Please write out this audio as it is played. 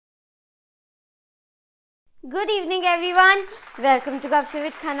Good evening everyone. Welcome to GupShup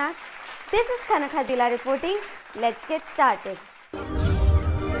with Khanak. This is Khanak Hajela reporting. Let's get started.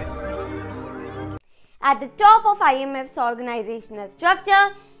 At the top of IMF's organizational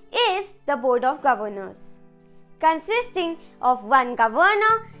structure is the Board of Governors, consisting of one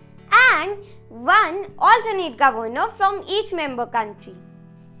governor and one alternate governor from each member country.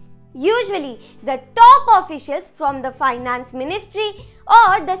 Usually, the top officials from the finance ministry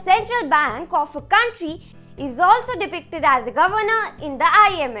or the central bank of a country is also depicted as a governor in the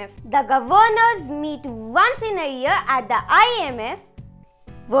IMF. The governors meet once in a year at the IMF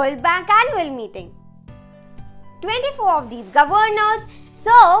World Bank annual meeting. 24 of these governors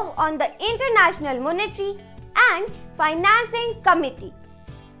serve on the International Monetary and Financing Committee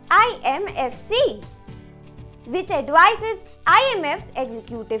 (IMFC), which advises IMF's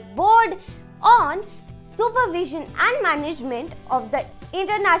executive board on supervision and management of the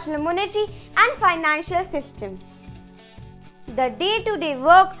international monetary and financial system. The day-to-day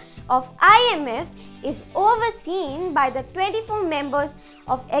work of IMF is overseen by the 24 members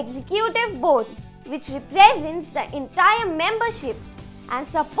of executive board, which represents the entire membership and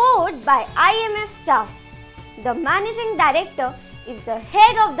support by IMF staff. The managing director is the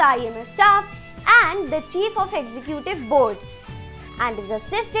head of the IMF staff and the chief of executive board, and is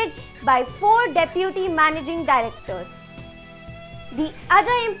assisted by 4 deputy managing directors. The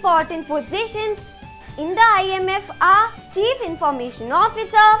other important positions in the IMF are Chief Information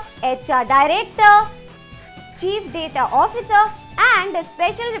Officer, HR Director, Chief Data Officer and a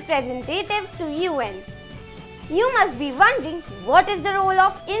Special Representative to UN. You must be wondering what is the role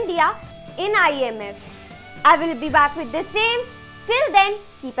of India in IMF. I will be back with the same. Till then,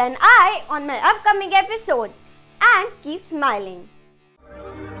 keep an eye on my upcoming episode and keep smiling.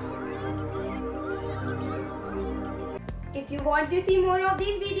 If you want to see more of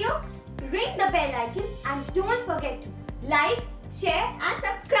these videos, ring the bell icon and don't forget to like, share and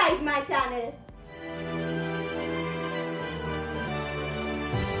subscribe my channel.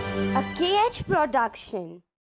 A KH production.